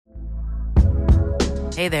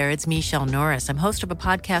Hey there, it's Michelle Norris. I'm host of a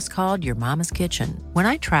podcast called Your Mama's Kitchen. When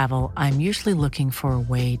I travel, I'm usually looking for a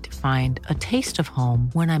way to find a taste of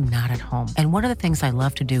home when I'm not at home. And one of the things I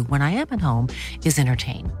love to do when I am at home is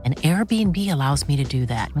entertain. And Airbnb allows me to do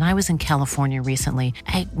that. When I was in California recently,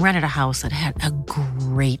 I rented a house that had a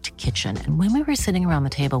great kitchen. And when we were sitting around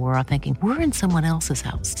the table, we were all thinking, we're in someone else's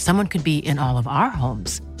house. Someone could be in all of our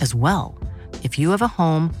homes as well. If you have a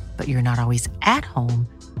home, but you're not always at home,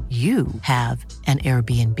 you have an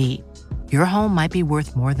Airbnb. Your home might be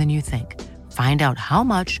worth more than you think. Find out how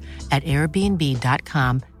much at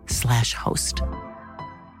airbnb.com/host.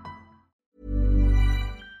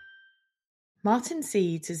 Martin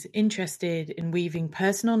Seeds is interested in weaving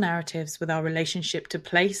personal narratives with our relationship to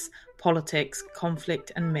place, politics,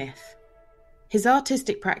 conflict, and myth. His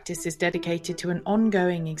artistic practice is dedicated to an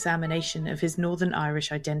ongoing examination of his Northern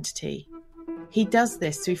Irish identity. He does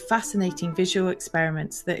this through fascinating visual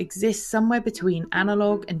experiments that exist somewhere between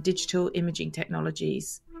analogue and digital imaging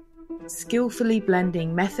technologies, skillfully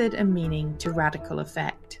blending method and meaning to radical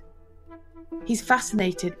effect. He's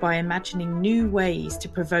fascinated by imagining new ways to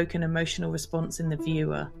provoke an emotional response in the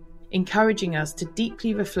viewer, encouraging us to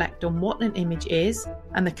deeply reflect on what an image is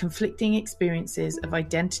and the conflicting experiences of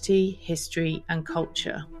identity, history, and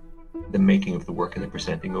culture. The making of the work and the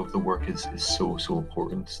presenting of the work is so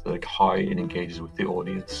important. Like how it engages with the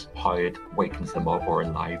audience, how it wakens them up or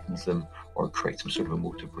enlivens them or creates some sort of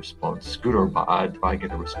emotive response. Good or bad, if I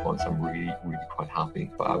get a response, I'm really quite happy.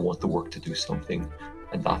 But I want the work to do something,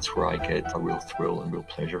 and that's where I get a real thrill and real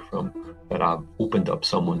pleasure from. That I've opened up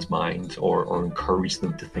someone's mind or encouraged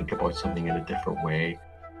them to think about something in a different way.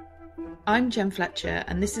 I'm Jen Fletcher,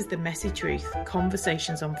 and this is The Messy Truth,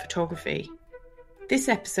 Conversations on Photography. This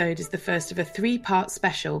episode is the first of a 3-part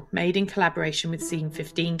special made in collaboration with Scene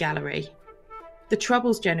 15 Gallery. The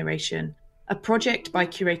Troubles Generation, a project by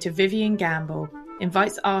curator Vivian Gamble,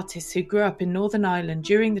 invites artists who grew up in Northern Ireland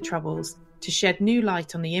during the Troubles to shed new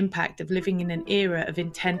light on the impact of living in an era of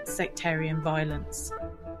intense sectarian violence.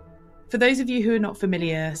 For those of you who are not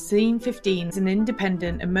familiar, Scene 15 is an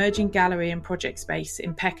independent emerging gallery and project space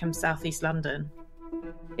in Peckham, South East London.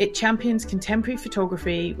 It champions contemporary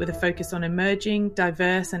photography with a focus on emerging,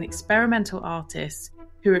 diverse and experimental artists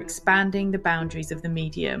who are expanding the boundaries of the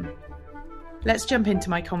medium. Let's jump into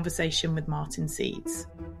my conversation with Martin Seeds.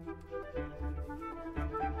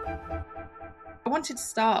 I wanted to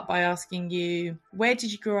start by asking you, where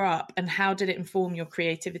did you grow up and how did it inform your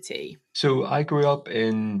creativity? So I grew up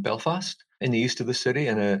in Belfast, in the east of the city,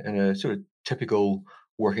 in a sort of typical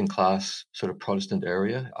working class sort of Protestant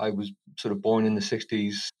area. I was sort of born in the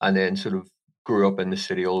 60s and then sort of grew up in the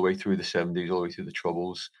city all the way through the 70s, all the way through the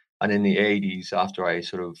Troubles. And in the 80s, after I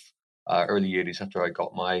early 80s, after I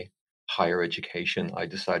got my higher education, I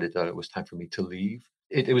decided that it was time for me to leave.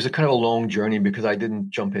 It was a kind of a long journey because I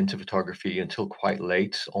didn't jump into photography until quite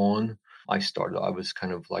late on. I was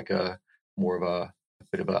kind of like a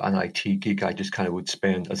bit of an IT geek. I just kind of would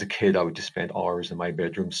spend, as a kid, I would just spend hours in my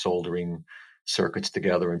bedroom soldering circuits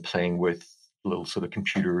together and playing with little sort of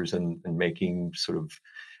computers and making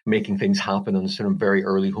things happen on sort of very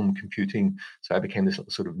early home computing. So I became this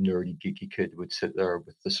little sort of nerdy geeky kid who would sit there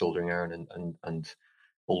with the soldering iron and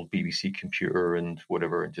old BBC computer and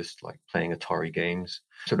whatever, and just like playing Atari games,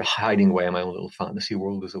 sort of hiding away in my own little fantasy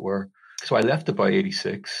world, as it were. So I left about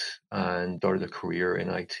 86 and started a career in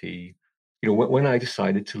IT. You know, when I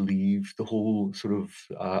decided to leave the whole sort of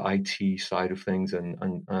IT side of things, and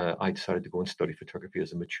I decided to go and study photography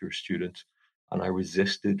as a mature student, and I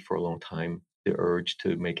resisted for a long time the urge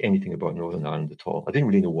to make anything about Northern Ireland at all. I didn't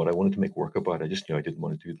really know what I wanted to make work about. I just knew I didn't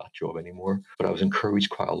want to do that job anymore. But I was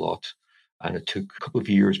encouraged quite a lot. And it took a couple of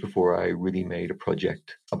years before I really made a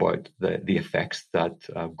project about the effects that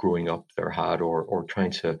growing up there had, or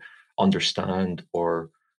trying to understand or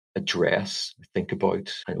address, think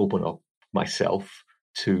about, and open up myself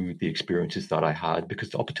to the experiences that I had,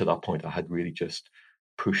 because up to that point I had really just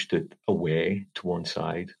pushed it away to one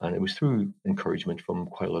side. And it was through encouragement from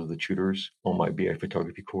quite a lot of the tutors on my BA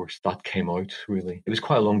photography course that came out, really. It was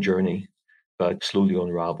quite a long journey, but slowly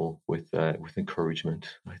unravel with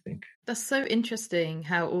encouragement, I think. That's so interesting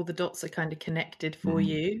how all the dots are kind of connected for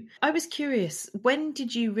you. I was curious, when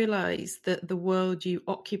did you realise that the world you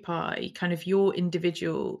occupy, kind of your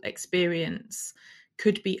individual experience,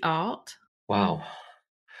 could be art? Wow.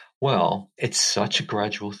 Well, it's such a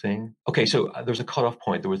gradual thing. Okay, so there's a cutoff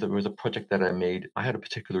point. There was a project that I made. I had a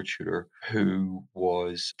particular tutor who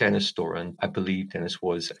was Dennis Doran. I believe Dennis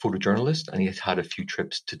was a photojournalist, and he had had a few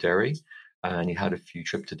trips to Derry. And he had a few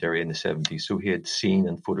trips to Derry in the 70s. So he had seen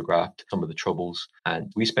and photographed some of the Troubles.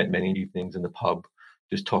 And we spent many evenings in the pub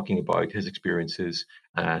just talking about his experiences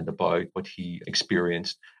and about what he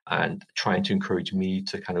experienced, and trying to encourage me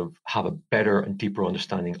to kind of have a better and deeper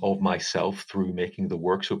understanding of myself through making the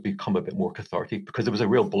work, so it become a bit more cathartic, because it was a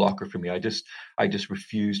real blocker for me. I just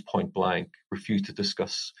refused, point blank, refused to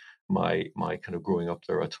discuss my kind of growing up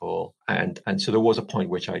there at all. And so there was a point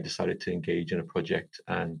which I decided to engage in a project,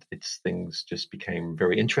 and things just became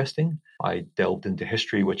very interesting. I delved into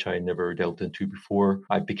history, which I never delved into before.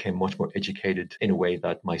 I became much more educated in a way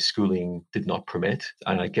that my schooling did not permit.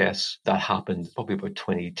 And I guess that happened probably about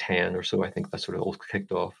 2010 or so. I think that sort of all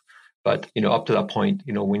kicked off. But, up to that point,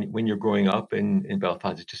 when you're growing up in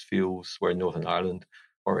Belfast, it just feels, where in Northern Ireland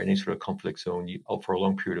or any sort of conflict zone, for a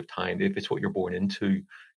long period of time, if it's what you're born into,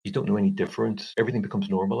 you don't know any different. Everything becomes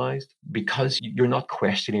normalized because you're not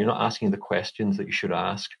questioning, you're not asking the questions that you should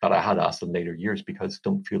ask, that I had asked in later years, because I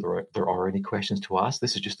don't feel there are any questions to ask.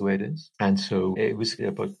 This is just the way it is. And so it was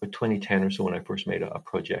about 2010 or so when I first made a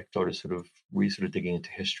project, started sort of digging into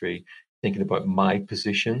history, thinking about my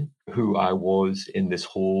position, who I was in this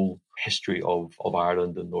whole history of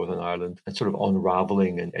Ireland and Northern Ireland, and sort of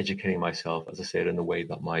unraveling and educating myself, as I said, in a way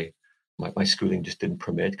that my schooling just didn't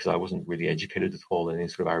permit, because I wasn't really educated at all in any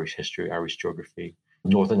sort of Irish history, Irish geography.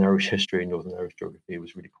 Northern Irish history, Northern Irish geography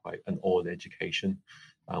was really quite an odd education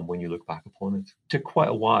when you look back upon it. It took quite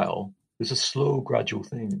a while. It was a slow, gradual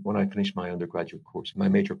thing. When I finished my undergraduate course, my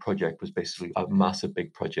major project was basically a massive,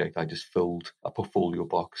 big project. I just filled a portfolio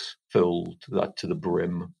box, filled that to the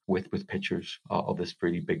brim with pictures of this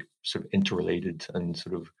pretty big, sort of interrelated and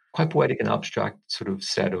sort of quite poetic and abstract sort of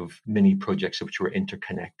set of mini projects which were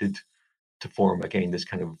interconnected to form, again, this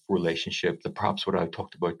kind of relationship, that perhaps what I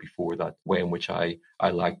talked about before, that way in which I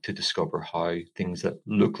like to discover how things that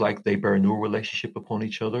look like they bear no relationship upon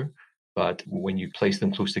each other, but when you place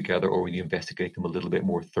them close together, or when you investigate them a little bit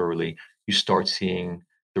more thoroughly, you start seeing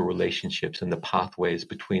the relationships and the pathways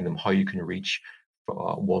between them, how you can reach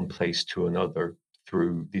one place to another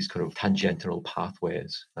through these kind of tangential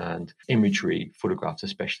pathways. And imagery, photographs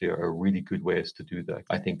especially, are really good ways to do that.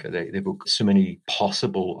 I think they evoke so many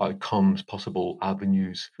possible outcomes, possible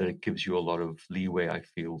avenues, that it gives you a lot of leeway, I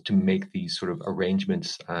feel, to make these sort of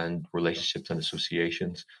arrangements and relationships and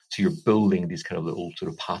associations. So you're building these kind of little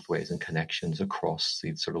sort of pathways and connections across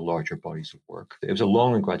these sort of larger bodies of work. It was a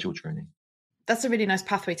long and gradual journey. That's a really nice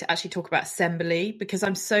pathway to actually talk about assembly, because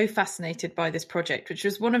I'm so fascinated by this project, which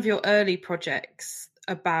was one of your early projects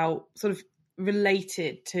about sort of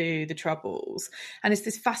related to the Troubles. And it's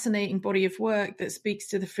this fascinating body of work that speaks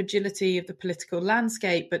to the fragility of the political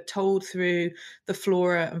landscape, but told through the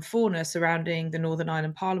flora and fauna surrounding the Northern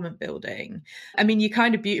Ireland Parliament building. I mean, you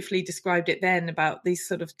kind of beautifully described it then about these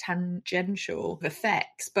sort of tangential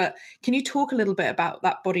effects, but can you talk a little bit about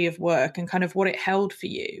that body of work and kind of what it held for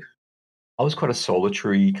you? I was quite a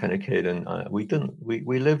solitary kind of kid, and we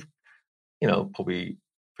lived, probably,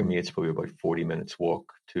 for me, it's probably about 40 minutes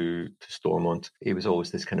walk to Stormont. It was always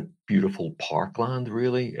this kind of beautiful parkland,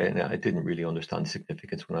 really, and I didn't really understand the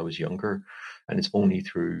significance when I was younger. And it's only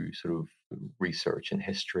through sort of research and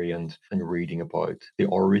history and reading about the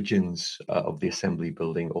origins of the Assembly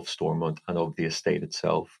building, of Stormont, and of the estate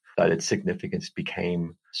itself, that its significance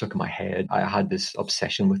became stuck in my head. I had this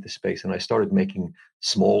obsession with the space, and I started making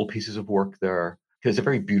small pieces of work there. Because it's a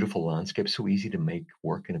very beautiful landscape, so easy to make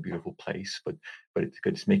work in a beautiful place, but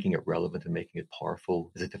it's making it relevant and making it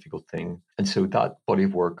powerful is a difficult thing. And so that body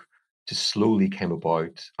of work just slowly came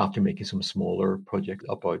about after making some smaller projects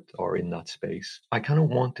about or in that space. I kind of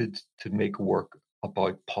wanted to make work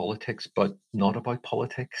about politics, but not about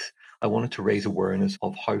politics. I wanted to raise awareness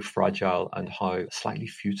of how fragile and how slightly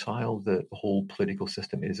futile the whole political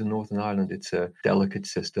system is in Northern Ireland. It's a delicate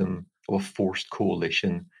system of a forced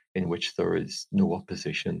coalition in which there is no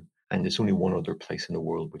opposition. And there's only one other place in the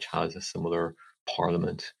world which has a similar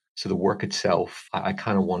parliament. So the work itself, I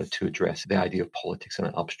kind of wanted to address the idea of politics in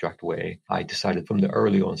an abstract way. I decided from the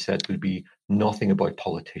early onset there would be nothing about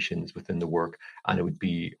politicians within the work, and it would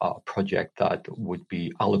be a project that would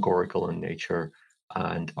be allegorical in nature.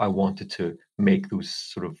 And I wanted to make those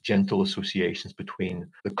sort of gentle associations between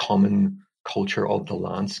the common culture of the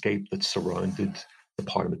landscape that surrounded the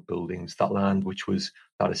Parliament buildings, that land which was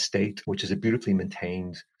that estate, which is a beautifully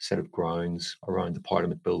maintained set of grounds around the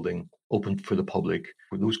Parliament building, open for the public.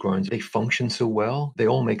 Those grounds, they function so well. They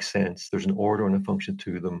all make sense. There's an order and a function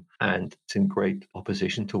to them. And it's in great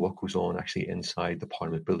opposition to what goes on actually inside the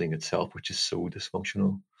Parliament building itself, which is so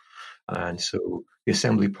dysfunctional. And so the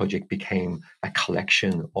Assembly project became a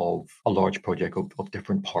collection of a large project of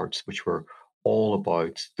different parts, which were all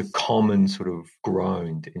about the common sort of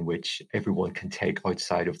ground in which everyone can take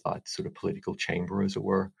outside of that sort of political chamber, as it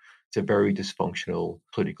were. It's a very dysfunctional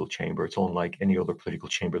political chamber. It's unlike any other political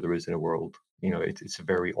chamber there is in the world. It's a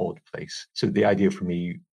very odd place. So the idea for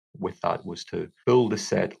me with that was to build a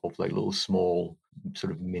set of like little small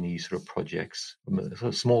sort of mini sort of projects, sort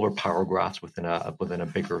of smaller paragraphs within a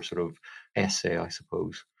bigger sort of essay, I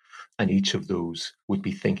suppose. And each of those would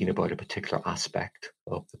be thinking about a particular aspect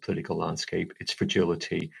of the political landscape, its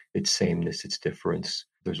fragility, its sameness, its difference.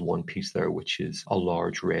 There's one piece there, which is a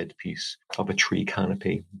large red piece of a tree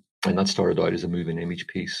canopy. And that started out as a moving image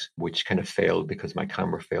piece, which kind of failed because my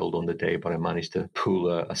camera failed on the day, but I managed to pull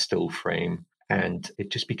a still frame. And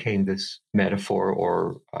it just became this metaphor,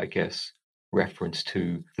 or I guess reference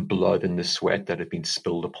to the blood and the sweat that had been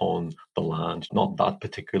spilled upon the land, not that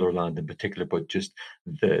particular land in particular, but just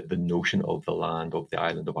the notion of the land, of the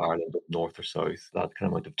island of Ireland, of north or south, that kind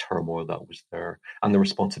of amount of turmoil that was there, and the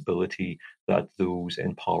responsibility that those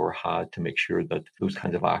in power had to make sure that those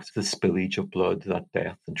kinds of acts, the spillage of blood, that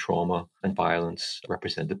death and trauma and violence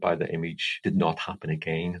represented by the image, did not happen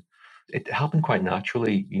again. It happened quite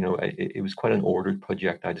naturally. It was quite an ordered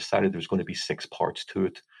project. I decided there was going to be 6 parts to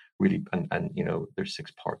it, really, and there's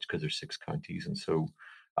 6 parts because there's 6 counties, and so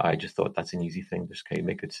I just thought that's an easy thing. Just okay,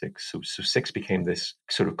 make it 6. So 6 became this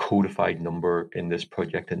sort of codified number in this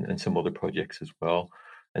project and some other projects as well.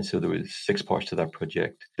 And so there was 6 parts to that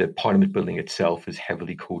project. The Parliament building itself is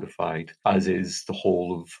heavily codified, as is the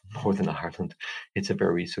whole of Northern Ireland. It's a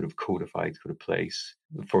very sort of codified sort of place.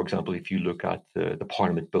 For example, if you look at the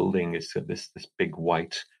Parliament building, it's this big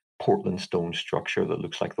white Portland stone structure that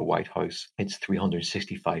looks like the White House. It's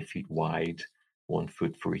 365 feet wide, 1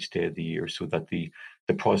 foot for each day of the year, so that the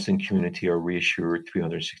Protestant community are reassured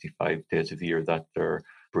 365 days of the year that their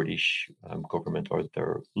British government, or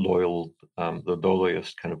their the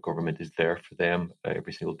loyalist kind of government, is there for them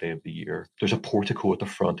every single day of the year. There's a portico at the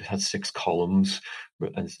front. It has 6 columns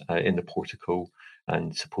in the portico,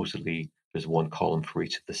 and supposedly there's 1 column for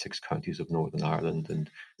each of the 6 counties of Northern Ireland. And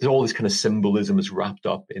there's all this kind of symbolism is wrapped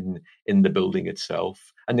up in the building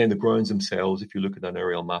itself. And then the grounds themselves, if you look at an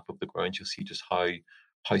aerial map of the grounds, you'll see just how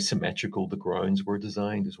symmetrical the grounds were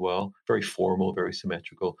designed as well. Very formal, very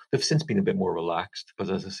symmetrical. They've since been a bit more relaxed, but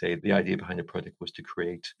as I say, the idea behind the project was to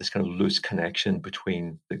create this kind of loose connection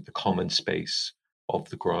between the common space of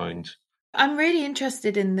the ground. I'm really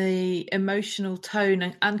interested in the emotional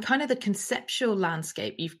tone and kind of the conceptual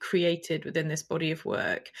landscape you've created within this body of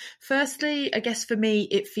work. Firstly, I guess for me,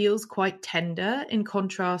 it feels quite tender in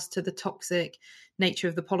contrast to the toxic nature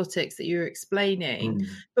of the politics that you're explaining.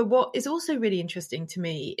 But what is also really interesting to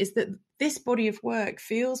me is that this body of work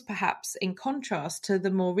feels perhaps in contrast to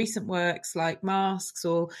the more recent works like Masks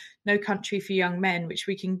or No Country for Young Men, which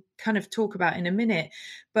we can kind of talk about in a minute.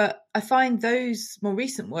 But I find those more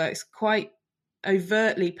recent works quite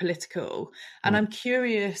overtly political. And I'm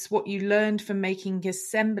curious what you learned from making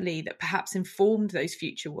Assembly that perhaps informed those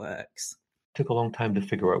future works. Took a long time to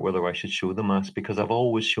figure out whether I should show the Masks, because I've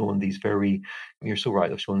always shown these very, you're so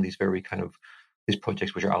right, I've shown these very kind of, these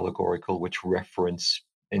projects which are allegorical, which reference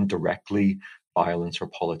indirectly violence or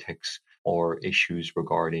politics or issues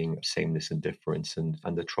regarding sameness and difference and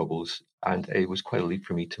the troubles. And it was quite a leap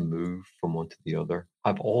for me to move from one to the other.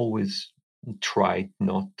 I've always tried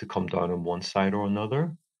not to come down on one side or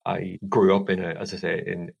another. I grew up as I say,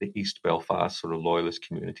 in the East Belfast sort of loyalist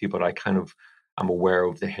community, but I'm aware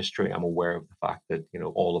of the history. I'm aware of the fact that,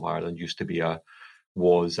 all of Ireland used to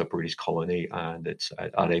was a British colony, and it's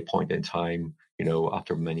at a point in time,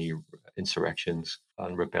 after many insurrections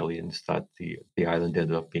and rebellions, that the island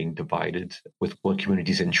ended up being divided, with one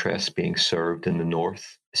community's interests being served in the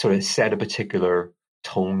north. So it set a particular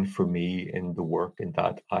tone for me in the work, in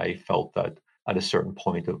that I felt that at a certain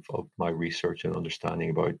point of my research and understanding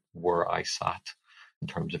about where I sat in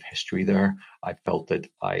terms of history there, I felt that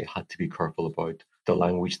I had to be careful about the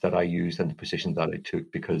language that I used and the position that I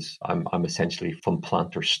took, because I'm essentially from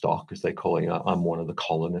planter stock, as they call it. I'm one of the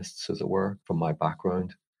colonists, as it were, from my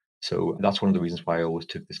background. So that's one of the reasons why I always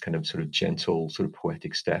took this kind of sort of gentle, sort of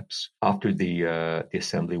poetic steps. After the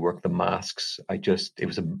Assembly work, the Masks, it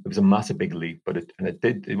was a massive big leap, but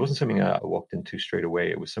it wasn't something I walked into straight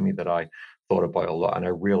away. It was something that I thought about a lot, and I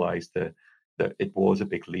realized that it was a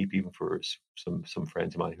big leap, even for some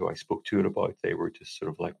friends of mine who I spoke to it about. They were just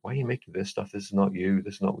sort of like, why are you making this stuff? This is not you.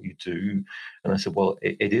 This is not what you do. And I said, well,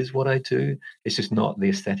 it is what I do. It's just not the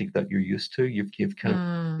aesthetic that you're used to. You've you've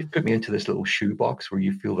put me into this little shoebox where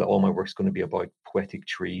you feel that all my work's going to be about poetic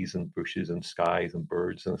trees and bushes and skies and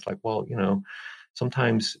birds. And it's like, well,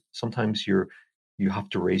 sometimes you have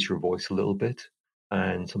to raise your voice a little bit,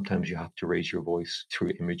 and sometimes you have to raise your voice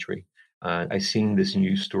through imagery. And I seen this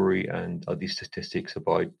news story and these statistics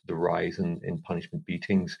about the rise in punishment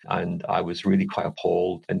beatings, and I was really quite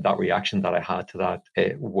appalled. And that reaction that I had to that,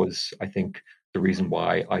 it was, I think, the reason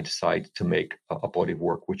why I decided to make a body of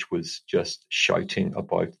work which was just shouting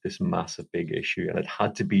about this massive big issue. And it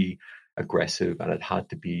had to be aggressive, and it had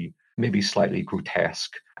to be maybe slightly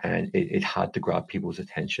grotesque, and it had to grab people's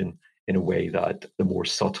attention in a way that the more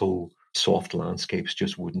subtle, soft landscapes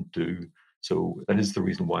just wouldn't do. So that is the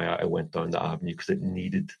reason why I went down that avenue, because it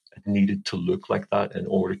needed to look like that in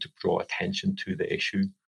order to draw attention to the issue.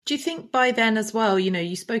 Do you think by then as well,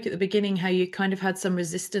 you spoke at the beginning how you kind of had some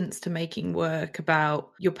resistance to making work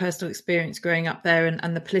about your personal experience growing up there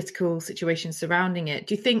and the political situation surrounding it.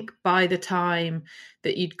 Do you think by the time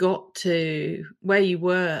that you'd got to where you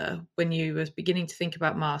were when you were beginning to think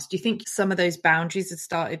about masks, do you think some of those boundaries had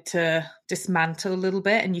started to dismantle a little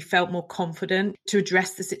bit and you felt more confident to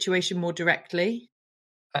address the situation more directly?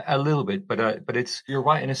 A little bit, but it's, you're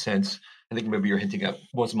right in a sense. I think maybe you're hinting at,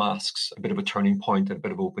 was masks a bit of a turning point and a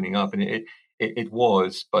bit of opening up, and it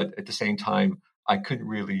was, but at the same time, I couldn't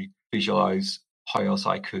really visualize how else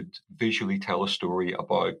I could visually tell a story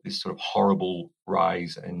about this sort of horrible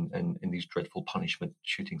rise and these dreadful punishment,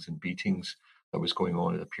 shootings and beatings that was going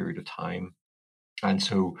on at a period of time. And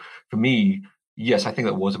so for me, yes, I think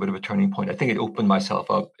that was a bit of a turning point. I think it opened myself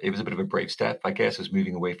up. It was a bit of a brave step, I guess, as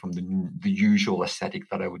moving away from the usual aesthetic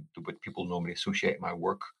that what people normally associate my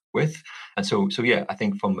work with. And so yeah, I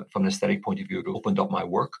think from an aesthetic point of view, it opened up my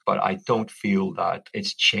work, but I don't feel that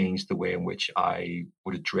it's changed the way in which I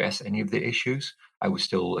would address any of the issues. I would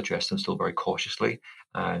still address them still very cautiously.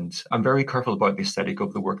 And I'm very careful about the aesthetic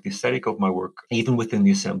of the work. The aesthetic of my work, even within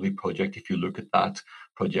the Assembly project, if you look at that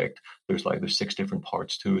project, there's 6 different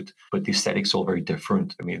parts to it, but the aesthetic's all very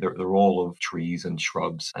different. I mean, they're all of trees and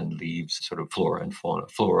shrubs and leaves, sort of flora and fauna,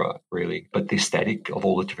 flora really. But the aesthetic of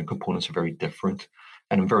all the different components are very different.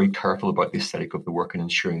 And I'm very careful about the aesthetic of the work and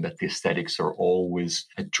ensuring that the aesthetics are always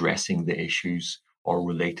addressing the issues or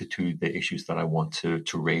related to the issues that I want to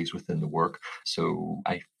raise within the work. So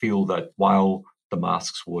I feel that while the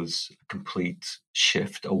masks was a complete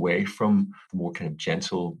shift away from the more kind of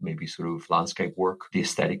gentle, maybe sort of landscape work, the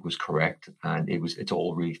aesthetic was correct. And it's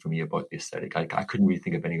all really for me about the aesthetic. I couldn't really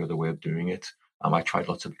think of any other way of doing it. I tried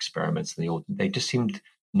lots of experiments and they just seemed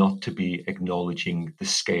not to be acknowledging the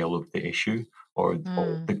scale of the issue or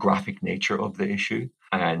the graphic nature of the issue.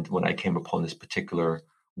 And when I came upon this particular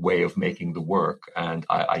way of making the work, and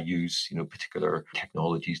I use particular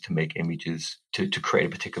technologies to make images to create a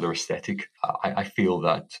particular aesthetic, I feel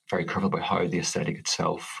that very careful about how the aesthetic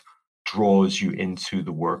itself draws you into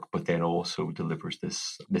the work, but then also delivers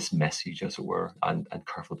this message, as it were, and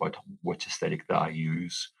careful about which aesthetic that I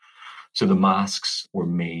use. So the masks were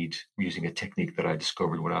made using a technique that I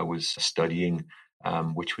discovered when I was studying,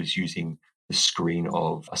 which was using the screen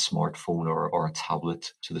of a smartphone or a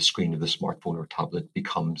tablet. So the screen of the smartphone or tablet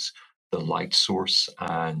becomes the light source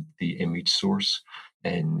and the image source,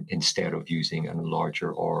 and instead of using a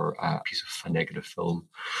larger or a piece of a negative film.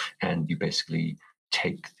 And you basically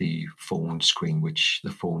take the phone screen, which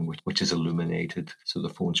is illuminated. So the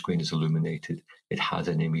phone screen is illuminated. It has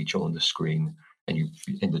an image on the screen. And you,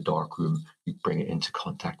 in the dark room, you bring it into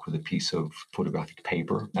contact with a piece of photographic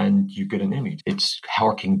paper and you get an image. It's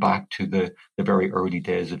harking back to the very early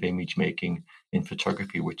days of image making in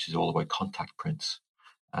photography, which is all about contact prints.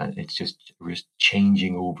 And it's just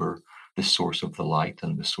changing over the source of the light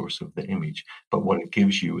and the source of the image. But what it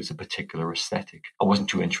gives you is a particular aesthetic. I wasn't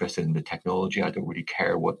too interested in the technology. I don't really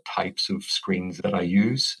care what types of screens that I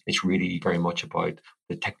use. It's really very much about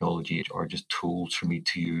the technology are just tools for me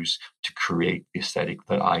to use to create the aesthetic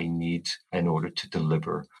that I need in order to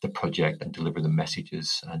deliver the project and deliver the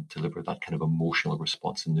messages and deliver that kind of emotional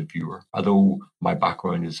response in the viewer. Although my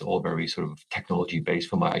background is all very sort of technology based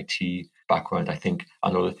from my IT background, I think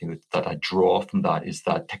another thing that I draw from that is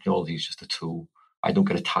that technology is just a tool. I don't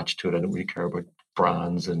get attached to it. I don't really care about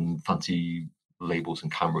brands and fancy labels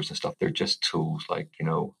and cameras and stuff. They're just tools like,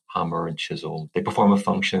 hammer and chisel. They perform a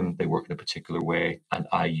function, they work in a particular way, and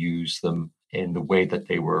I use them in the way that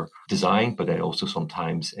they were designed, but then also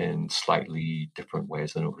sometimes in slightly different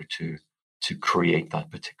ways in order to create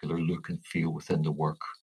that particular look and feel within the work.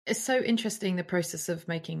 It's so interesting, the process of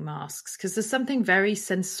making masks, because there's something very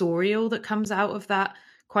sensorial that comes out of that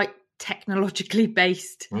quite technologically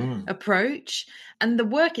based approach. And the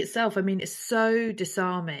work itself, I mean, is so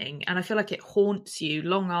disarming, and I feel like it haunts you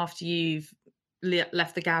long after you've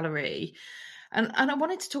left the gallery. And I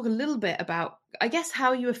wanted to talk a little bit about, I guess,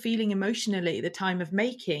 how you were feeling emotionally at the time of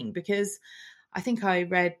making, because I think I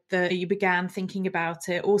read that you began thinking about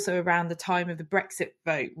it also around the time of the Brexit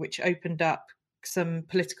vote, which opened up some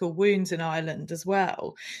political wounds in Ireland as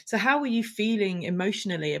well. So how were you feeling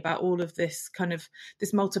emotionally about all of this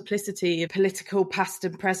this multiplicity of political past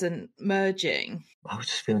and present merging? I was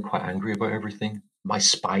just feeling quite angry about everything. My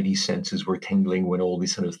spidey senses were tingling when all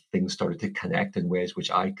these sort of things started to connect in ways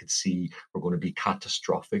which I could see were going to be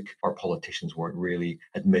catastrophic. Our politicians weren't really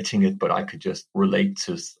admitting it, but I could just relate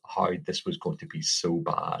to how this was going to be so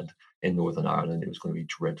bad in Northern Ireland. It was going to be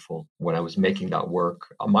dreadful. When I was making that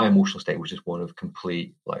work, my emotional state was just one of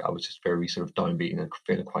complete, I was just very sort of downbeaten and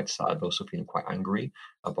feeling quite sad, but also feeling quite angry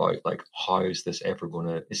about how is this ever going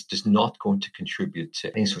to, it's just not going to contribute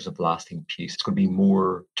to any sort of lasting peace. It's going to be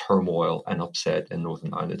more turmoil and upset in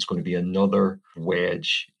Northern Ireland. It's going to be another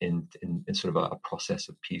wedge in sort of a process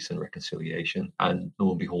of peace and reconciliation. And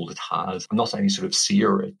lo and behold, it has. I'm not saying any sort of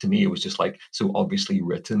seer. To me, it was just so obviously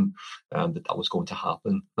written that was going to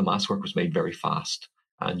happen. The mass work was made very fast.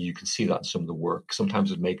 And you can see that in some of the work.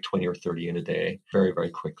 Sometimes it would make 20 or 30 in a day, very,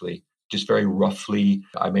 very quickly. Just very roughly,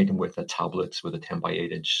 I made them with a tablet, with a 10 by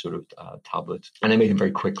 8 inch sort of tablet. And I made them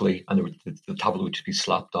very quickly. And the tablet would just be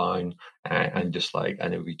slapped down and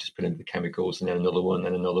then we just put in the chemicals, and then another one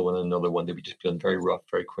and another one and another one. They would just be done very rough,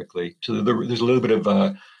 very quickly. So there's a little bit of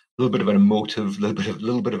an emotive,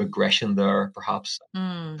 little bit of aggression there, perhaps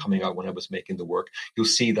coming out when I was making the work. You'll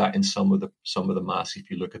see that in some of the masks, if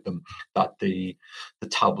you look at them, that the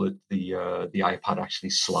tablet, the iPad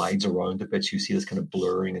actually slides around a bit. So you see this kind of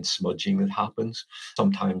blurring and smudging that happens.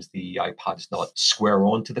 Sometimes the iPad is not square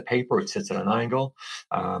onto the paper; it sits at an angle.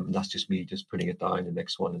 And that's just me just putting it down, the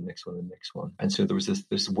next one, the next one, the next one. And so there was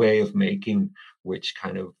this way of making, which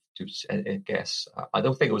kind of, I guess, I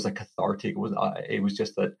don't think it was cathartic. It was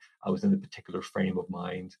just that I was in a particular frame of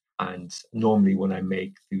mind. And normally when I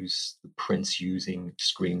make these prints using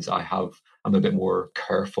screens, I'm a bit more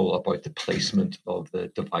careful about the placement of the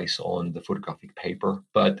device on the photographic paper.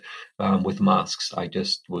 But with masks,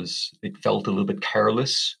 it felt a little bit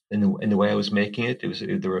careless in the way I was making it.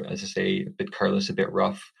 They were, as I say, a bit careless, a bit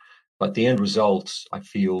rough. But the end result, I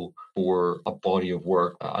feel, for a body of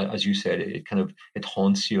work, as you said, it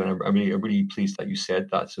haunts you. And I'm really pleased that you said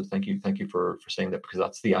that. So thank you for saying that, because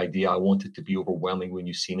that's the idea. I want it to be overwhelming when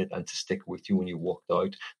you've seen it and to stick with you when you walked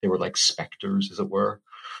out. They were like specters, as it were,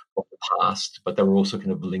 of the past, but they were also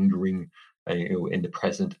kind of lingering in the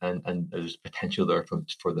present, and there's potential there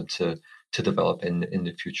for them to develop in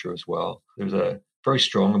the future as well. There's a very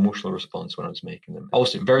strong emotional response when I was making them.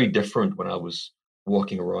 Also very different when I was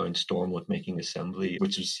walking around Stormont making assembly,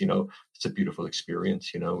 which is, it's a beautiful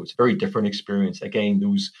experience. It's a very different experience. Again,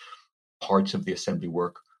 those parts of the assembly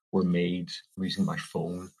work were made using my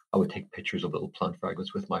phone. I would take pictures of little plant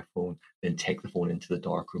fragments with my phone, then take the phone into the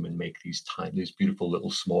darkroom and make these beautiful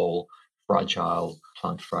little small fragile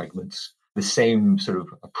plant fragments. The same sort of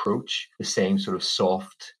approach, the same sort of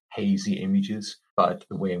soft, hazy images, but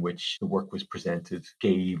the way in which the work was presented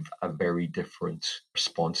gave a very different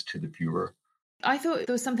response to the viewer. I thought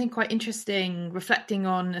there was something quite interesting reflecting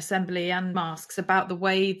on assembly and masks about the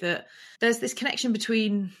way that there's this connection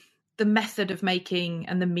between the method of making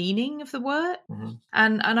and the meaning of the work. Mm-hmm.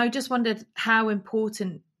 And I just wondered, how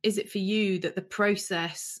important is it for you that the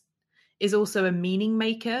process is also a meaning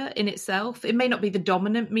maker in itself? It may not be the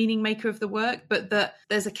dominant meaning maker of the work, but that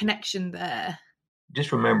there's a connection there.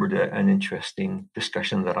 Just remembered an interesting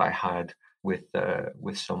discussion that I had with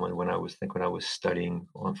someone when I was studying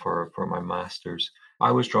for my master's.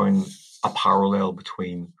 I was drawing a parallel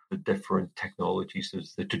between the different technologies.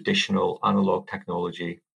 There's the traditional analog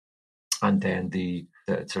technology, and then the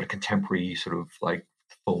sort of contemporary sort of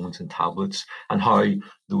phones and tablets, and how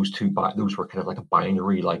those were kind of like a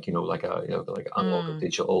binary, like analog and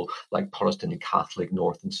digital, like Protestant and Catholic,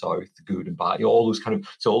 North and South, good and bad, all those kind of.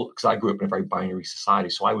 So, because I grew up in a very binary society,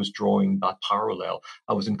 so I was drawing that parallel.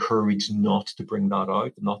 I was encouraged not to bring that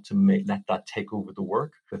out, not to let that take over the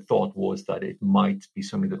work. The thought was that it might be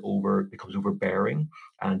something that becomes overbearing,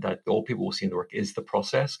 and that all people will see in the work is the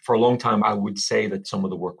process. For a long time, I would say that some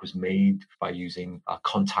of the work was made by using a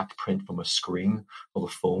contact print from a screen of a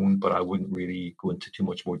phone, but I wouldn't really go into too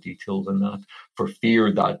much more detail than that, for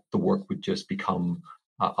fear that the work would just become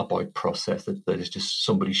about process, that is just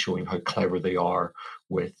somebody showing how clever they are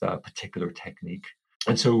with a particular technique.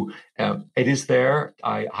 And so it is there.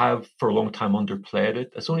 I have for a long time underplayed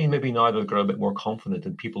it. It's only maybe now that I've got a bit more confident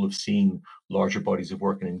and people have seen larger bodies of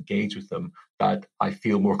work and engaged with them that I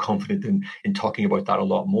feel more confident in talking about that a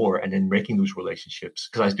lot more and in making those relationships,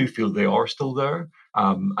 because I do feel they are still there.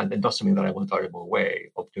 And that's something that I went out of my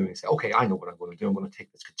way of doing. Say, okay, I know what I'm going to do. I'm going to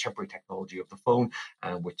take this contemporary technology of the phone,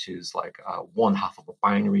 which is like one half of a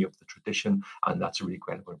binary of the tradition, and that's really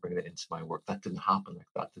great. I'm going to bring it into my work. That didn't happen like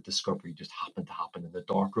that. The discovery just happened to happen in the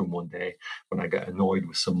darkroom one day when I got annoyed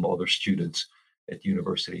with some other students at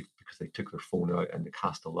university because they took their phone out and they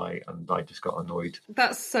cast a light, and I just got annoyed.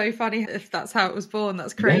 That's so funny. If that's how it was born,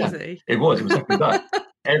 that's crazy. Yeah, it was exactly that.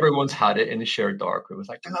 Everyone's had it in the shared darkroom. It was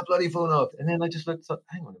like, turn that bloody phone off. And then I just looked up,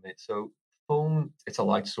 hang on a minute. So phone, it's a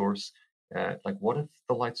light source. Like, what if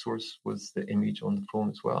the light source was the image on the phone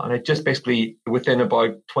as well? And I just basically, within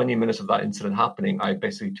about 20 minutes of that incident happening, I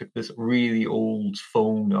basically took this really old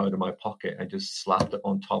phone out of my pocket and just slapped it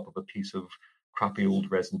on top of a piece of crappy old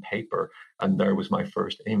resin paper, and there was my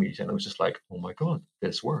first image, and it was just like, oh my god,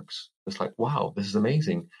 this works. It's like, wow, this is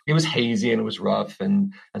amazing. It was hazy and it was rough,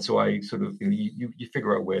 and so I sort of, you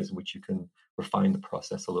figure out ways in which you can refine the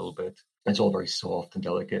process a little bit. And it's all very soft and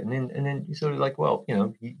delicate, and then you sort of like, well,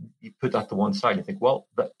 you put that to one side and you think, well,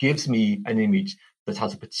 that gives me an image that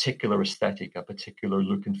has a particular aesthetic, a particular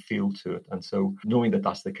look and feel to it. And so knowing that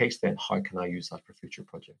that's the case, then how can I use that for future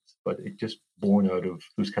projects? But it just born out of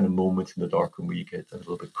those kind of moments in the darkroom where you get a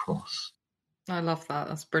little bit cross. I love that.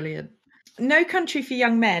 That's brilliant. No Country for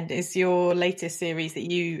Young Men is your latest series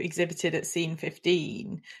that you exhibited at Scene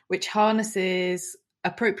 15, which harnesses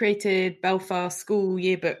appropriated Belfast school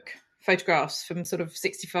yearbook photographs from sort of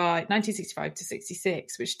 1965 to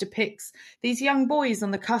 66, which depicts these young boys on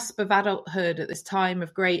the cusp of adulthood at this time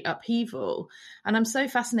of great upheaval. And I'm so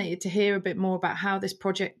fascinated to hear a bit more about how this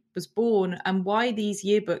project was born and why these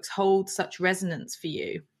yearbooks hold such resonance for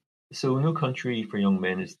you. So No Country for Young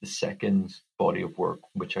Men is the second body of work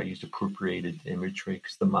which I used appropriated imagery,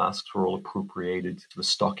 because the masks were all appropriated to the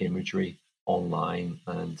stock imagery online.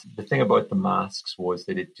 And the thing about the masks was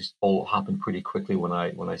that it just all happened pretty quickly when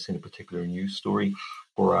I seen a particular news story,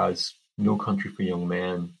 whereas No Country for Young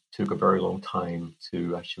Men took a very long time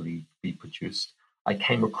to actually be produced. I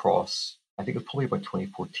came across, I think it was probably about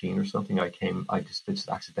 2014 or something, I just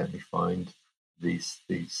accidentally found these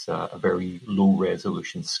very low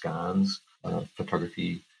resolution scans on a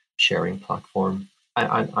photography sharing platform,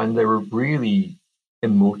 and they were really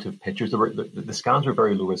emotive pictures. The scans were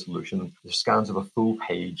very low resolution. The scans of a full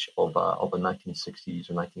page of a 1960s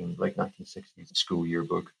or late 1960s school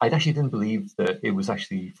yearbook. I actually didn't believe that it was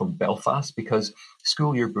actually from Belfast, because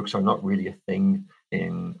school yearbooks are not really a thing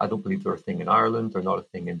I don't believe they're a thing in Ireland. They're not a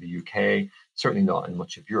thing in the UK. Certainly not in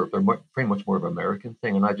much of Europe. They're very much more of an American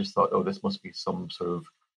thing. And I just thought, oh, this must be some sort of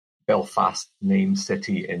Belfast named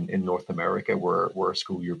city in North America where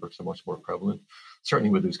school yearbooks are much more prevalent.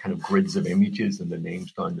 Certainly with those kind of grids of images and the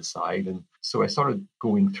names down the side. And so I started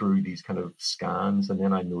going through these kind of scans, and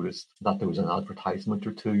then I noticed that there was an advertisement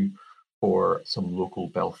or two for some local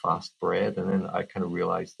Belfast bread. And then I kind of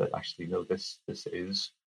realized that actually, no, this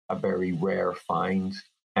is a very rare find,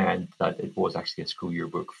 and that it was actually a school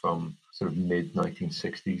yearbook from sort of mid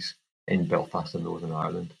 1960s in Belfast in Northern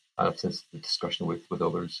Ireland. And since the discussion with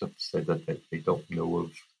others have said that they don't know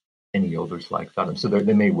of any others like that, and so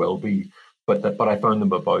they may well be, but I found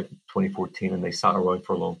them about 2014, and they sat around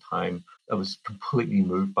for a long time. I was completely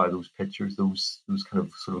moved by those pictures, those kind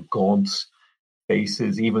of sort of gaunt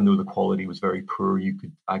faces. Even though the quality was very poor,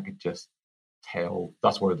 I could just tell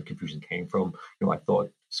that's where the confusion came from. I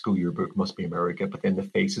thought school yearbook must be America, but then the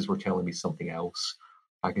faces were telling me something else.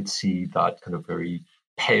 I could see that kind of very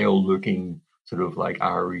pale looking sort of like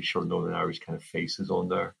Irish or Northern Irish kind of faces on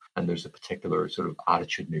there. And there's a particular sort of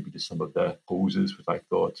attitude maybe to some of the poses, which I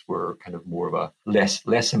thought were kind of more of a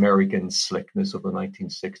less American slickness of the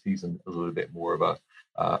 1960s and a little bit more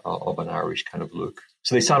of an Irish kind of look.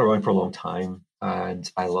 So they sat around for a long time, and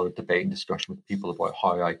I had a lot of debate and discussion with people about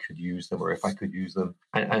how I could use them or if I could use them.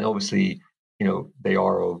 And obviously, they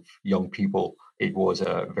are of young people. It was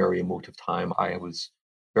a very emotive time. I was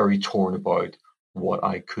very torn about what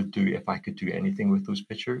I could do, if I could do anything with those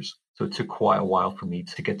pictures. So it took quite a while for me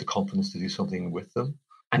to get the confidence to do something with them.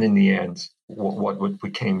 And in the end, what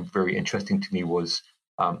became very interesting to me was,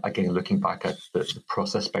 again, looking back at the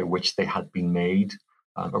process by which they had been made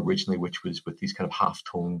originally, which was with these kind of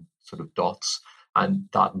half-tone sort of dots, and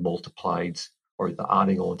that multiplied, or the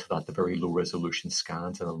adding on to that, the very low resolution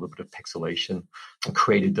scans and a little bit of pixelation, and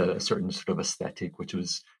created a certain sort of aesthetic, which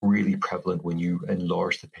was really prevalent when you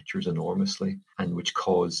enlarge the pictures enormously, and which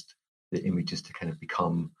caused the images to kind of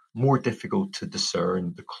become more difficult to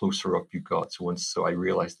discern the closer up you got. So I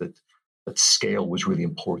realized that scale was really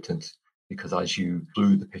important, because as you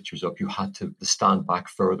blew the pictures up, you had to stand back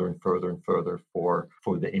further and further and further for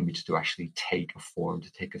the image to actually take a form,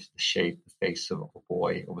 to take the shape, the face of a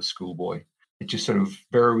boy, of a schoolboy. it just sort of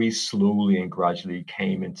very slowly and gradually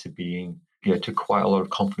came into being. It took quite a lot of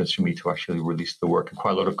confidence for me to actually release the work, and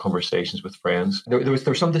quite a lot of conversations with friends. There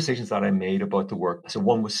were some decisions that I made about the work. So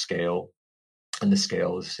one was scale, and the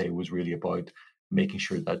scale, as I say, was really about making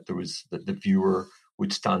sure that that the viewer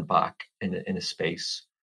would stand back in a space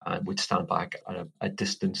and would stand back at a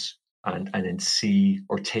distance and then see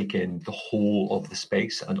or take in the whole of the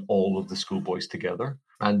space and all of the schoolboys together.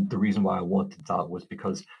 And the reason why I wanted that was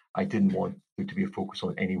because I didn't want there to be a focus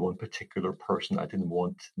on any one particular person. I didn't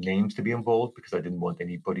want names to be involved because I didn't want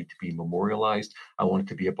anybody to be memorialized. I wanted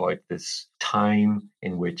to be about this time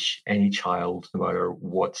in which any child, no matter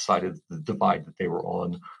what side of the divide that they were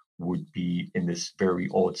on, would be in this very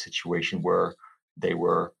odd situation where they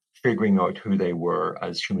were figuring out who they were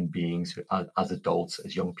as human beings, as adults,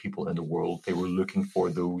 as young people in the world. They were looking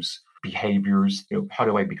for those behaviors. How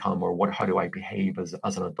do I become, or how do I behave as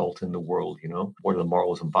an adult in the world? What are the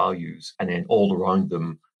morals and values? And then all around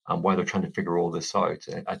them, while they're trying to figure all this out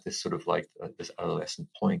at this sort of like this adolescent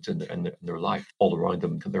point in their life, all around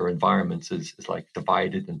them, their environments is like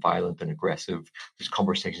divided and violent and aggressive. There's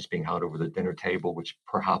conversations being had over the dinner table, which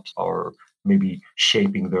perhaps are maybe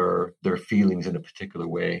shaping their feelings in a particular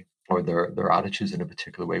way, or their attitudes in a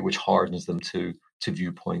particular way, which hardens them to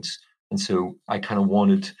viewpoints. And so I kind of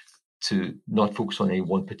wanted to not focus on any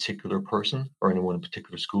one particular person or any one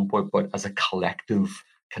particular schoolboy, but as a collective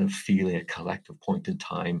kind of feeling, a collective point in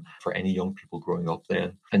time for any young people growing up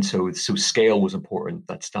then. And so scale was important,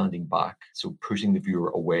 that standing back, so pushing the viewer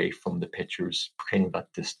away from the pictures, creating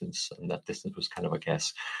that distance. And that distance was kind of, I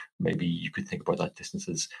guess, maybe you could think about that distance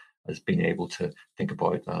as being able to think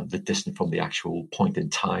about the distance from the actual point in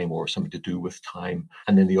time or something to do with time.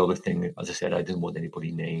 And then the other thing, as I said, I didn't want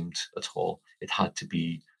anybody named at all. It had to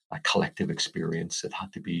be a collective experience. It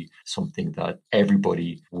had to be something that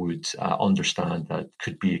everybody would understand, that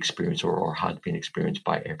could be experienced or had been experienced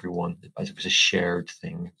by everyone, as it was a shared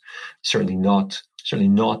thing. Certainly not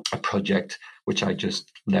a project which I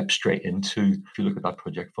just leapt straight into. If you look at that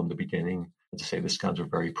project from the beginning, as I say, the scans are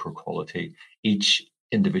very poor quality. Each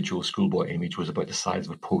individual schoolboy image was about the size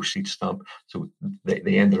of a postage stamp. So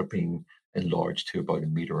they ended up being enlarged to about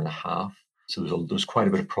 1.5 meters. So there's quite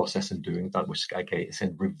a bit of process in doing that, which again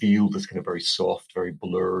revealed this kind of very soft, very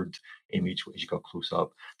blurred image as you got close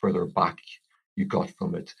up. Further back you got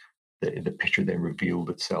from it, the picture then revealed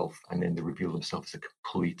itself, and then they revealed themselves as a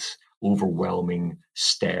complete, overwhelming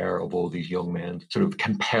stare of all these young men, sort of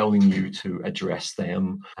compelling you to address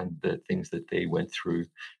them and the things that they went through,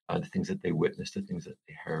 the things that they witnessed, the things that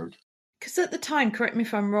they heard. Because at the time, correct me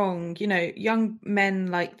if I'm wrong, young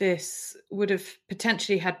men like this would have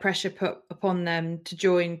potentially had pressure put upon them to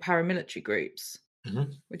join paramilitary groups,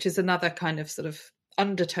 which is another kind of sort of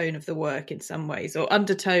undertone of the work in some ways, or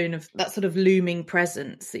undertone of that sort of looming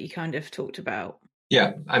presence that you kind of talked about.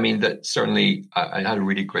 Yeah, I mean, that certainly, I had a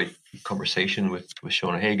really great conversation with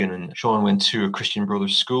Sean Hagan, and Sean went to a Christian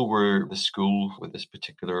Brothers school where the school with this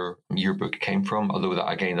particular yearbook came from, although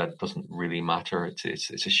that doesn't really matter. It's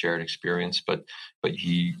a shared experience, but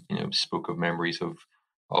he, spoke of memories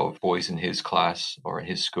of boys in his class or in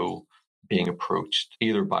his school being approached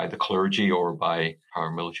either by the clergy or by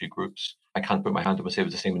paramilitary groups. I can't put my hand up and say it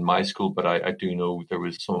was the same in my school, but I do know there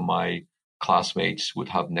was some of my classmates would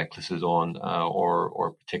have necklaces on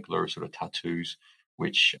or particular sort of tattoos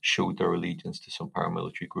which showed their allegiance to some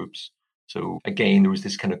paramilitary groups. So again, there was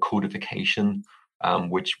this kind of codification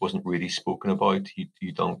which wasn't really spoken about.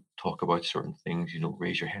 You don't talk about certain things. You don't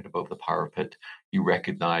raise your head above the parapet. You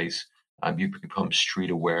recognize, you become street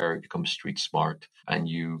aware, you become street smart, and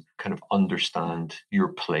you kind of understand your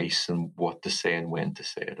place and what to say and when to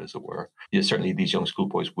say it, as it were. Yeah, certainly these young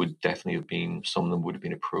schoolboys would definitely have been, some of them would have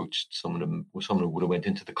been approached, some of them would have went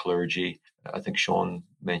into the clergy. I think Sean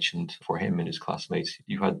mentioned for him and his classmates,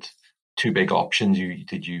 you had two big options.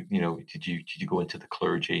 Did you go into the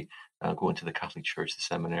clergy, go into the Catholic Church, the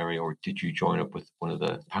seminary, or did you join up with one of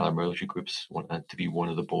the paramilitary groups to be one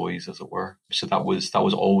of the boys, as it were? So that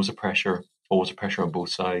was always a pressure on both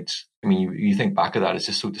sides. I mean, you think back at that, it's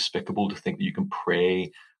just so despicable to think that you can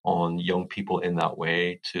prey on young people in that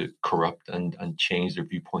way to corrupt and change their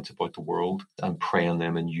viewpoints about the world, and prey on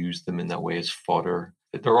them and use them in that way as fodder.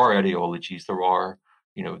 There are ideologies, there are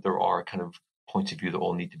kind of points of view that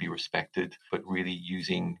all need to be respected, but really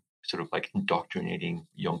using sort of like indoctrinating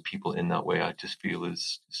young people in that way, I just feel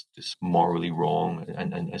is just morally wrong,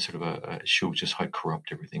 and sort of shows just how corrupt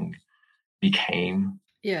everything became.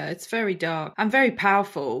 Yeah, it's very dark and very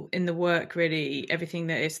powerful in the work, really, everything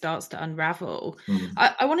that it starts to unravel.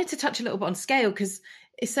 I wanted to touch a little bit on scale, because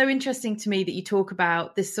It's so interesting to me that you talk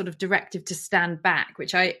about this sort of directive to stand back,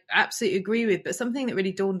 which I absolutely agree with. But something that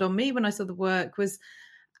really dawned on me when I saw the work was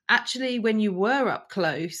actually when you were up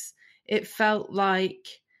close, it felt like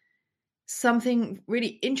something really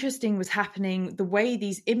interesting was happening. The way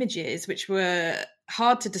these images, which were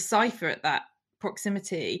hard to decipher at that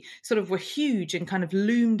proximity, sort of were huge and kind of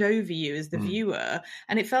loomed over you as the viewer.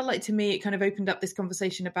 And it felt like, to me, it kind of opened up this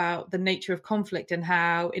conversation about the nature of conflict and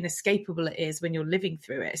how inescapable it is when you're living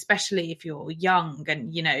through it, especially if you're young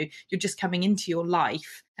and, you know, you're just coming into your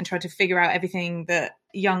life and trying to figure out everything that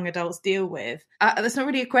young adults deal with. That's not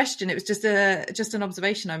really a question. It was just an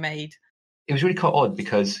observation I made. It was really quite odd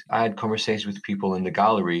because I had conversations with people in the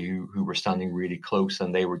gallery who were standing really close,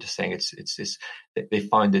 and they were just saying it's this, they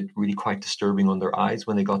found it really quite disturbing on their eyes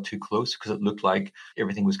when they got too close, because it looked like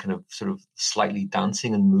everything was kind of sort of slightly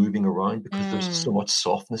dancing and moving around because there's just so much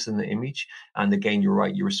softness in the image. And again, you're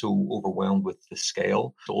right, you were so overwhelmed with the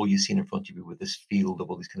scale. So all you see in front of you with this field of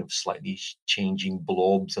all these kind of slightly changing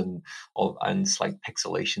blobs and slight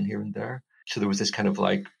pixelation here and there. So there was this kind of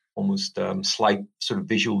like almost slight sort of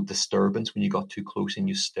visual disturbance when you got too close and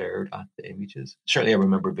you stared at the images. Certainly I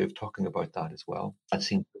remember Viv talking about that as well at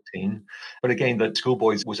Scene 15. But again, the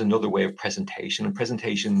Schoolboys was another way of presentation, and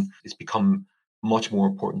presentation has become much more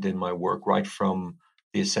important in my work, right from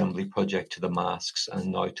the assembly project to the masks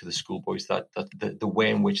and now to the Schoolboys, that the way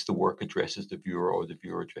in which the work addresses the viewer or the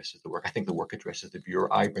viewer addresses the work. I think the work addresses the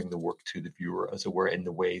viewer. I bring the work to the viewer, as it were, in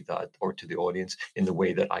the way that, or to the audience, in the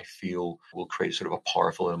way that I feel will create sort of a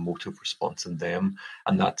powerful and emotive response in them.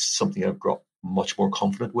 And that's something I've got much more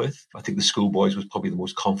confident with. I think the Schoolboys was probably the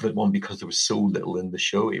most confident one because there was so little in the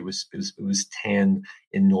show. It was 10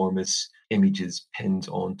 enormous images pinned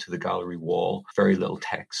onto the gallery wall, very little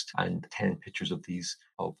text, and 10 pictures of these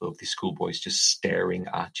schoolboys just staring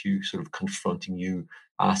at you, sort of confronting you,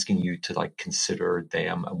 asking you to like consider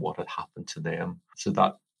them and what had happened to them. So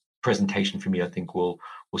that presentation for me, I think, will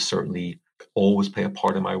certainly always play a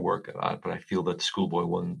part in my work. But I feel that the Schoolboy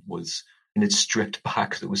one was, and it's stripped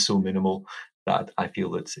back because it was so minimal, that I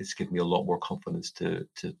feel it's given me a lot more confidence to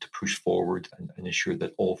push forward and ensure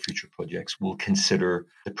that all future projects will consider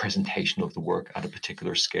the presentation of the work at a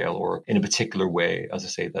particular scale or in a particular way, as I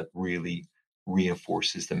say, that really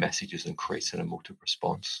reinforces the messages and creates an emotive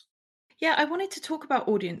response. Yeah, I wanted to talk about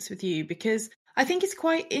audience with you because I think it's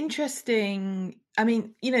quite interesting. I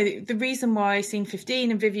mean, you know, the reason why Scene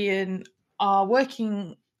 15 and Vivian are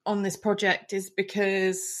working on this project is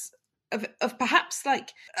because of perhaps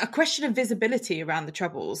like a question of visibility around the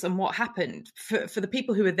Troubles and what happened. For the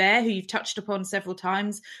people who were there, who you've touched upon several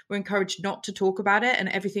times, were encouraged not to talk about it and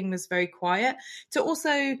everything was very quiet, to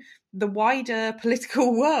also the wider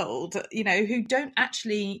political world, you know, who don't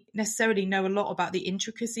actually necessarily know a lot about the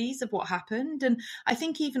intricacies of what happened. And I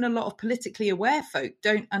think even a lot of politically aware folk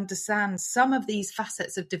don't understand some of these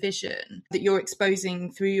facets of division that you're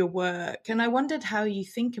exposing through your work. And I wondered how you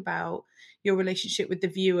think about your relationship with the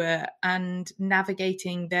viewer and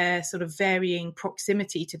navigating their sort of varying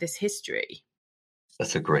proximity to this history.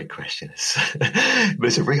 That's a great question. But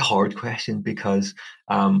it's a very hard question because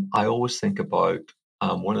I always think about,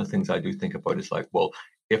 one of the things I do think about is like, well,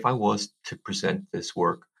 if I was to present this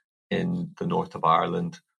work in the north of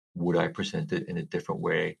Ireland, would I present it in a different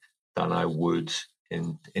way than I would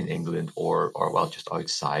in England or well, just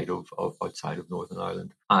outside of Northern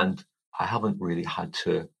Ireland? And I haven't really had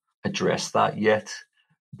to address that yet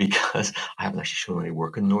because I haven't actually shown any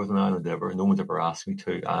work in Northern Ireland ever. No one's ever asked me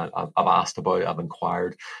to. I've asked about it, I've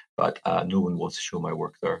inquired, but no one wants to show my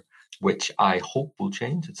work there, which I hope will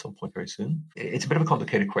change at some point very soon. It's a bit of a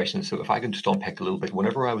complicated question. So if I can just unpick a little bit,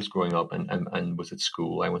 whenever I was growing up and was at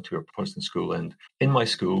school, I went to a Protestant school, and in my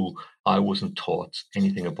school, I wasn't taught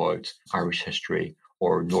anything about Irish history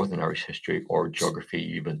or Northern Irish history or geography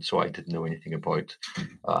even. So I didn't know anything about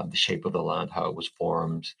the shape of the land, how it was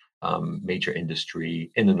formed, major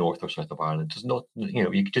industry in the north or south of Ireland. Does not, you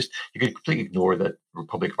know, you could completely ignore that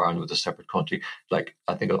Republic of Ireland was a separate country. Like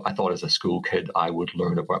I thought as a school kid, I would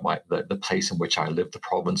learn about the place in which I lived, the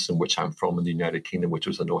province in which I'm from in the United Kingdom, which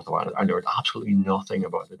was the north of Ireland. I learned absolutely nothing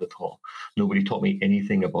about it at all. Nobody taught me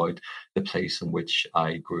anything about the place in which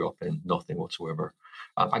I grew up in, nothing whatsoever.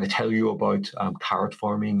 I can tell you about carrot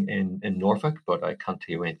farming in Norfolk, but I can't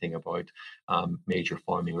tell you anything about major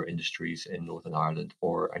farming or industries in Northern Ireland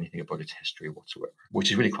or anything about its history whatsoever,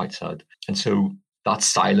 which is really quite sad. And so that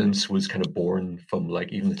silence was kind of born from,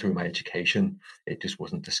 like, even through my education, it just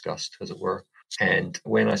wasn't discussed, as it were. And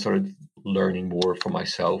when I started learning more for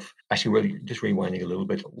myself, actually really just rewinding a little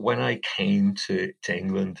bit, when I came to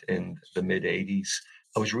England in the mid-'80s,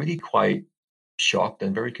 I was really quite shocked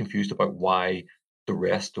and very confused about why the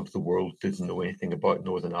rest of the world didn't know anything about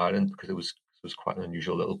Northern Ireland, because it was quite an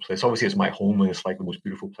unusual little place. Obviously, it's my home and it's like the most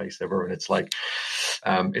beautiful place ever. And it's like,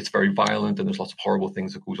 it's very violent and there's lots of horrible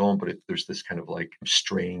things that goes on, but there's this kind of like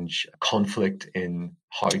strange conflict in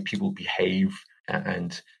how people behave.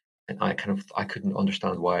 And I couldn't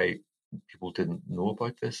understand why people didn't know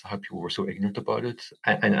about this, how people were so ignorant about it.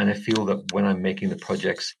 And I feel that when I'm making the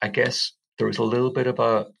projects, I guess there was a little bit of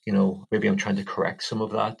a, maybe I'm trying to correct some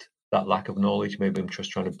of that lack of knowledge. Maybe I'm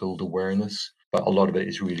just trying to build awareness, but a lot of it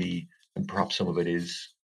is really, and perhaps some of it is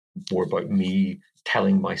more about me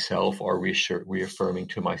telling myself or reaffirming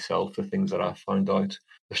to myself the things that I found out.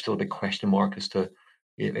 There's still a big question mark as to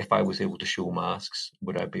if I was able to show masks,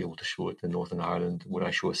 would I be able to show it in Northern Ireland? Would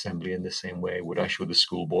I show assembly in the same way? Would I show the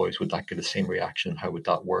schoolboys? Would that get the same reaction? How would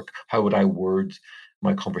that work? How would I word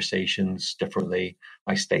my conversations differently,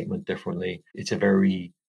 my statement differently? It's a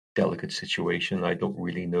very delicate situation. I don't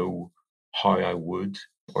really know how I would,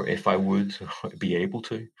 or if I would be able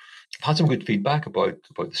to. I've had some good feedback about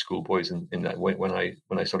the schoolboys in that when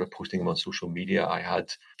I started posting them on social media. I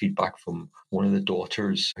had feedback from one of the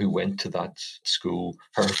daughters who went to that school.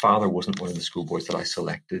 Her father wasn't one of the schoolboys that I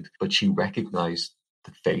selected, but she recognized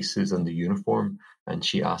the faces and the uniform, and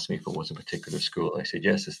she asked me if it was a particular school. And I said,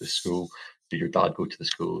 yes, it's this school. Did your dad go to the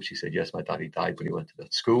school? She said, yes, my daddy died, but he went to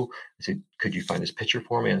that school. I said, could you find this picture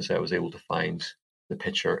for me? And so I was able to find the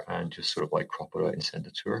picture and just sort of like crop it out and send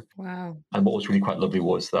it to her. Wow. And what was really quite lovely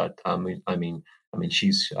was that, I mean,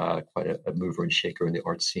 she's quite a mover and shaker in the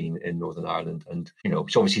art scene in Northern Ireland. And, so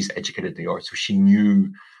obviously she's educated in the arts, so she knew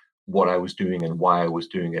what I was doing and why I was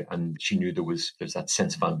doing it. And she knew there's that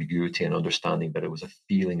sense of ambiguity and understanding that it was a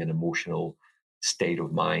feeling and emotional state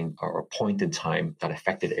of mind or a point in time that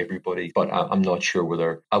affected everybody. But I'm not sure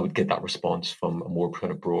whether I would get that response from a more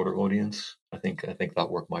kind of broader audience. I think that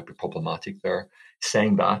work might be problematic there.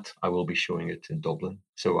 Saying that, I will be showing it in Dublin.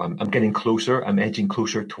 So I'm getting closer. I'm edging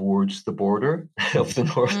closer towards the border of the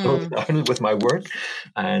North of Ireland with my work.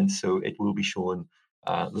 And so it will be shown,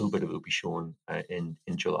 a little bit of it will be shown in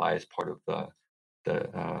July as part of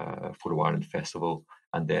the Photo Ireland Festival.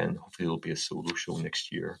 And then hopefully there'll be a solo show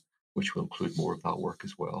next year, which will include more of that work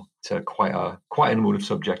as well. It's quite an emotive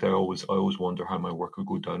subject. I always wonder how my work would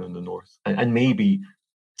go down in the North. And maybe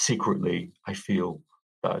secretly, I feel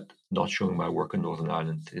that not showing my work in Northern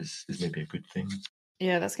Ireland is maybe a good thing.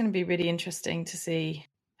 Yeah, that's going to be really interesting to see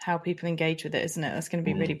how people engage with it, isn't it? That's going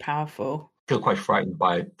to be really powerful. I feel quite frightened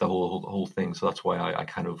by the whole thing. So that's why I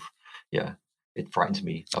kind of, it frightens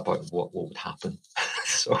me about what would happen.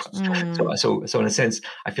 So in a sense,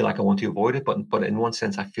 I feel like I want to avoid it, but in one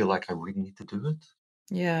sense, I feel like I really need to do it.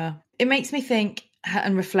 Yeah. It makes me think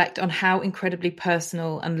and reflect on how incredibly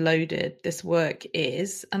personal and loaded this work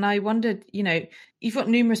is. And I wondered, you've got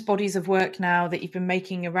numerous bodies of work now that you've been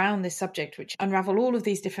making around this subject, which unravel all of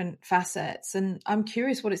these different facets. And I'm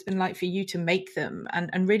curious what it's been like for you to make them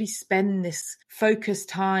and really spend this focused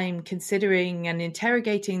time considering and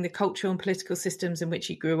interrogating the cultural and political systems in which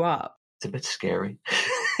you grew up. It's a bit scary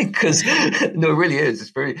because no, it really is.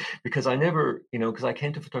 It's very, because I never, because I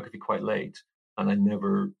came to photography quite late and I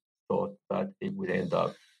never thought that it would end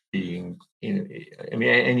up being,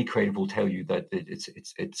 any creative will tell you that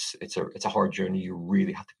it's a hard journey. You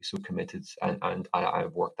really have to be so committed, and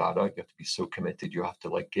I've worked that out. You have to be so committed. You have to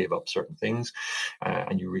like give up certain things,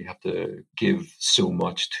 and you really have to give so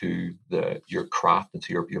much to your craft and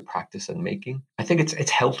to your practice and making. I think it's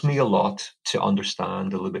helped me a lot to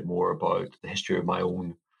understand a little bit more about the history of my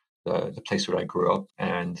own. The place where I grew up,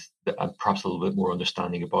 and perhaps a little bit more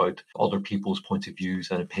understanding about other people's points of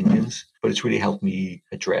views and opinions. But it's really helped me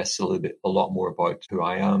address a lot more about who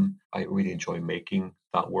I am. I really enjoy making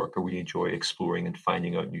that work. I really enjoy exploring and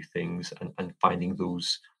finding out new things and finding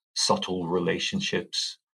those subtle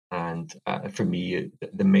relationships. And for me,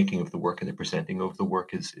 the making of the work and the presenting of the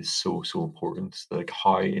work is so important. Like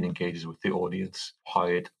how it engages with the audience, how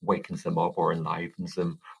it wakens them up or enlivens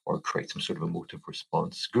them or creates some sort of emotive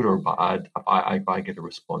response, good or bad. If I get a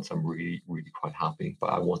response, I'm really, really quite happy. But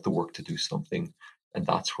I want the work to do something, and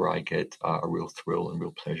that's where I get a real thrill and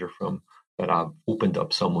real pleasure from. That I've opened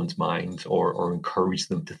up someone's mind or encouraged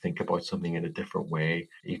them to think about something in a different way,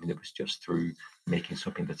 even if it's just through making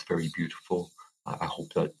something that's very beautiful. I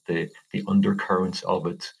hope that the undercurrents of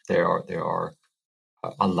it, they are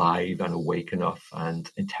alive and awake enough and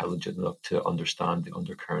intelligent enough to understand the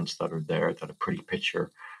undercurrents that are there, that a pretty picture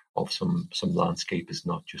of some landscape is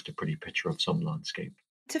not just a pretty picture of some landscape.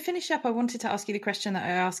 To finish up, I wanted to ask you the question that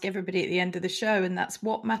I ask everybody at the end of the show, and that's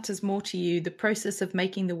what matters more to you, the process of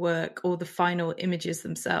making the work or the final images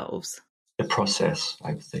themselves? The process,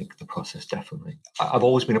 I think, the process definitely. I've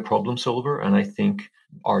always been a problem solver, and I think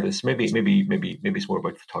artists, maybe it's more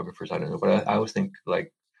about photographers, I don't know, but I always think,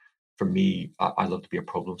 like, for me, I love to be a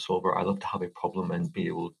problem solver. I love to have a problem and be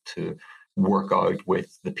able to work out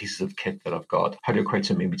with the pieces of kit that I've got how to create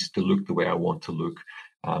some images to look the way I want to look,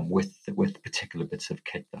 with particular bits of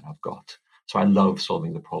kit that I've got. So I love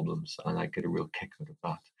solving the problems, and I get a real kick out of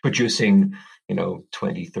that. Producing,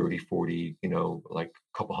 20, 30, 40, like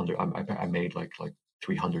a couple hundred, I made like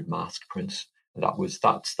 300 mask prints. And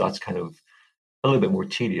that's kind of a little bit more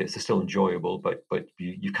tedious. It's still enjoyable, but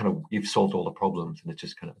you've solved all the problems, and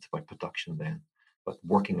it's about production then. But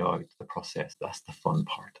working out the process, that's the fun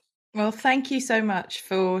part. Well, thank you so much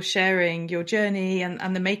for sharing your journey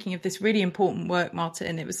and the making of this really important work,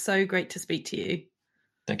 Martin. It was so great to speak to you.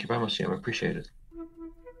 Thank you very much, Jim. I appreciate it.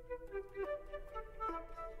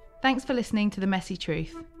 Thanks for listening to The Messy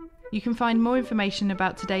Truth. You can find more information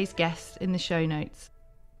about today's guests in the show notes.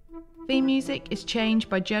 Theme music is Change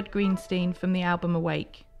by Judd Greenstein from the album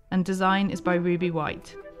Awake, and design is by Ruby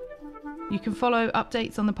White. You can follow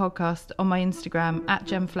updates on the podcast on my Instagram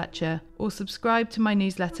 @JemFletcher, or subscribe to my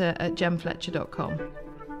newsletter at jemfletcher.com.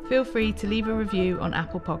 Feel free to leave a review on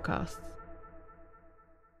Apple Podcasts.